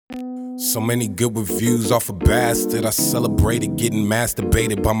So many good reviews off a bastard. I celebrated getting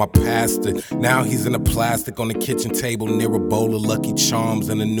masturbated by my pastor. Now he's in a plastic on the kitchen table near a bowl of Lucky Charms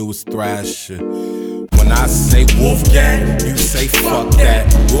and the newest Thrasher. When I say Wolfgang, you say fuck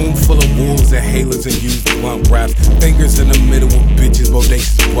that. Room full of wolves and halos and used blunt raps. Fingers in the middle of bitches,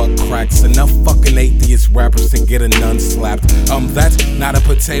 bodacious butt cracks. Enough fucking atheist rappers to get a nun slapped. That's not a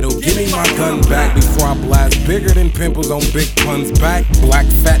potato. Give me my gun back before I blast. Bigger than pimples on big puns back. Black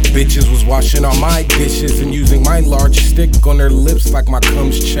fat bitches was washing all my dishes and using my large stick on their lips like my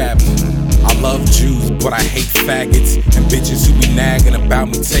cum's chapped. I love Jews, but I hate faggots and bitches who be nagging about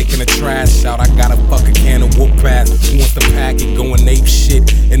me taking the trash out. I gotta fuck a can of whoop ass. Who wants to pack it? Going ape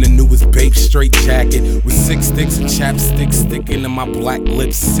shit in the newest Bape straight jacket with 6 sticks of chapstick sticking to my black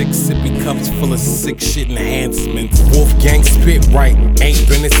lips. 6 sippy cups full of sick shit enhancements. Wolfgang spit right. Ain't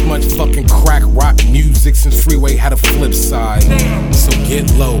been this much fucking crack rock music since Freeway had a flip side. So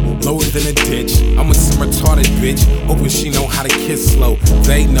get low, lower than a ditch. I'm with some retarded bitch, hoping she know how to kiss slow.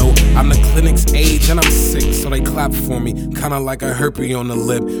 They know I'm the clinic's age and I'm sick, so they clap for me, kinda like a herpes on the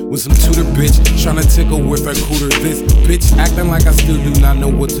lip. With some tutor bitch, tryna tickle with her cooter. This bitch acting like I still do not know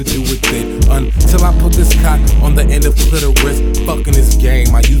what to do with it. Until I put this cock on the end of clitoris. Fucking this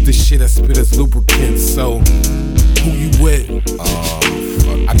game, I use this shit as spit as lubricant. So, who you with?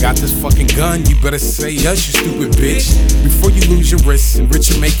 I got this fucking gun, you better say yes, you stupid bitch. Before you lose your wrists and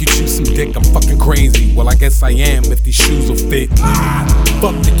Richard make you choose some dick. I'm fucking crazy, well I guess I am if these shoes will fit.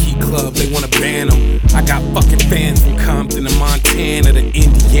 Fuck the Key Club, they wanna ban them. I got fucking fans from Compton to Montana to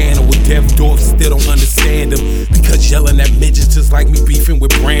Indiana with Dev Dorf, still don't understand them. Because yelling at midgets just like me beefing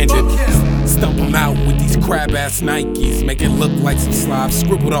with Brandon. Stump him out with these crab ass Nikes, make it look like some slob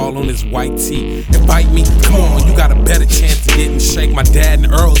scribbled all on his white tee. Invite me, come on, you got a better chance to get in shake. My dad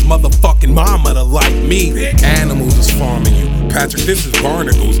and Earl's motherfucking mama to like me. Animals is farming you. Patrick, this is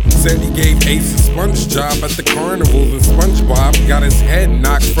Barnacles. Said he gave Ace a sponge job at the carnivals, and SpongeBob got his head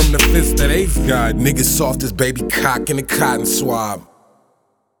knocked from the fist that Ace got. Niggas soft as baby cock in a cotton swab.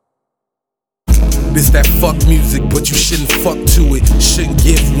 This that fuck music, but you shouldn't fuck to it. Shouldn't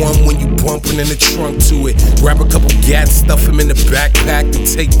give one when you bumping in the trunk to it. Grab a couple gats, stuff them in the backpack, and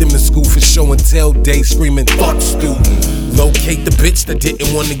take them to school for show and tell day, screaming fuck student. Locate the bitch that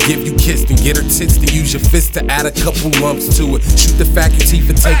didn't want to give you kissed, and get her tits to use your fist to add a couple lumps to it. Shoot the faculty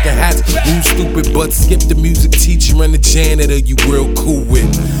for taking hats. Move stupid but skip the music teacher and the janitor you real cool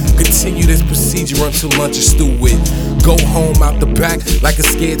with. Continue this procedure until lunch is through with. Go home out the back like a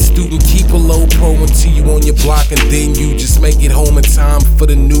scared student. Keep a low pro until you on your block, and then you just make it home in time for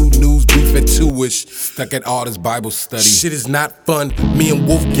the new news brief at 2ish. Stuck at all this Bible study. Shit is not fun. Me and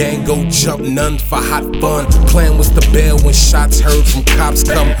Wolfgang go jump nuns for hot fun. Playing with the bell when shots heard from cops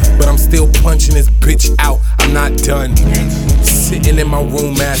come, but I'm still punching this bitch out. I'm not done. Sitting in my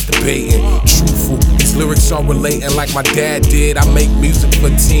room masturbating. Truthful, these lyrics are relating like my dad did. I make music for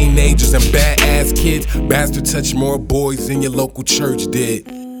teenagers and badass kids. Bastard touch more boys than your local church did.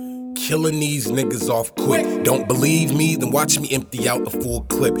 Killing these niggas off quick. Don't believe me? Then watch me empty out a full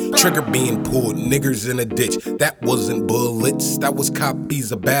clip. Trigger being pulled, niggers in a ditch. That wasn't bullets, that was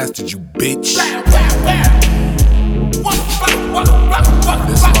copies of bastards, you bitch.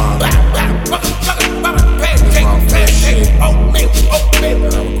 This my first shit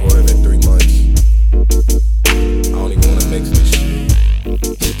that I recorded in 3 months. I don't even wanna mix this shit.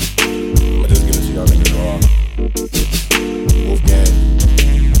 I'ma just give it to y'all niggas raw. Wolfgang,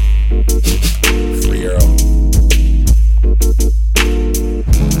 Free Earl.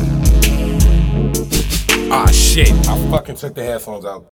 Ah shit, I fucking took the headphones out.